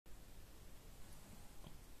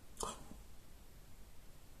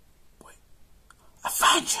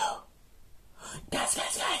found you.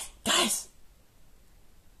 Guys.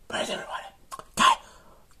 Where's everybody?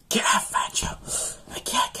 Guys, I found you.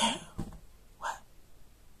 Okay. What?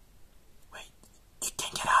 Wait, you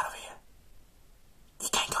can't get out of here. You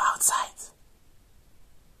can't go outside.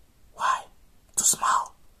 Why? Too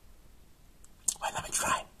small. Wait, let me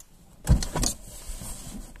try.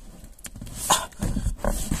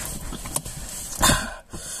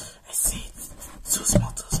 I see. Too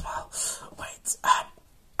small. Wait, I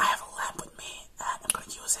have a lamp with me and I'm gonna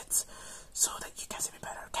use it so that you can see me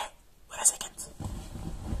better, okay? Wait a second.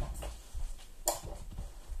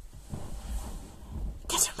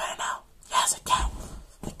 Can you see me better now? Yes, I can,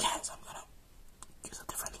 so I'm gonna use a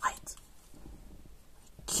different light.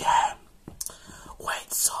 Yeah.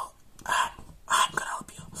 Wait, so, I'm gonna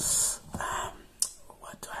help you.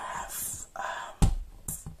 What do I have?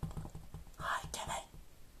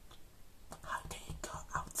 How can you go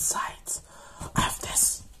outside? I have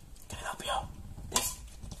this. Can I help you? This.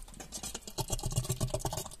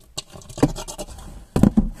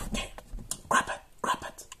 Okay, grab it.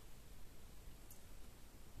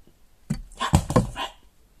 Yeah, right.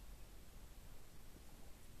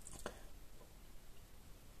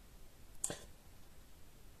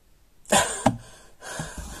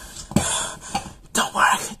 Don't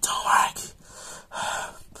worry.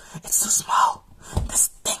 It's too small. This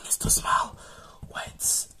thing is too small.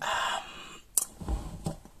 Wait, I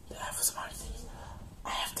have a smart thing. I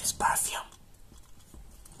have this perfume.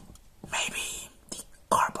 Maybe the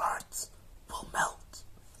cardboard will melt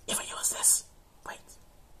if I use this. Wait.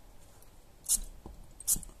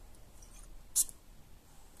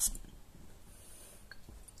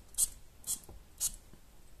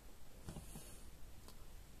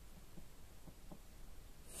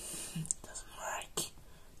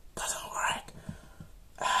 Doesn't work.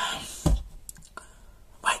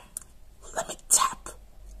 Wait, let me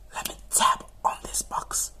tap on this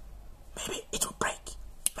box. Maybe it will break,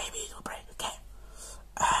 okay?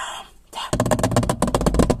 Tap.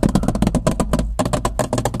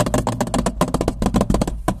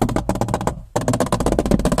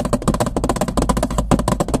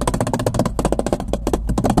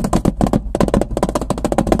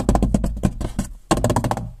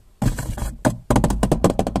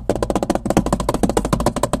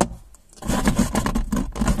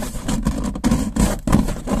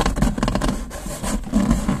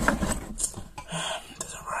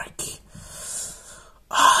 Doesn't work.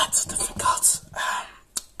 Oh, it's difficult.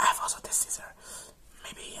 I have also this scissor.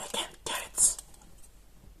 Maybe I can get it.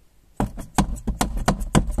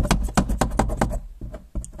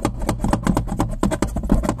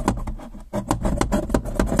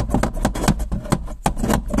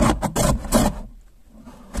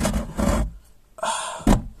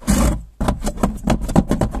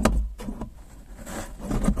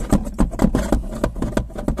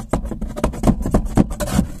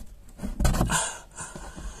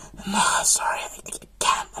 No, sorry, I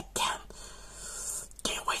can't.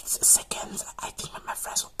 Can you wait a second? I think my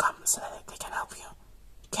friends will come so that they can help you.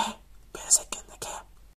 Okay? Wait a second, okay?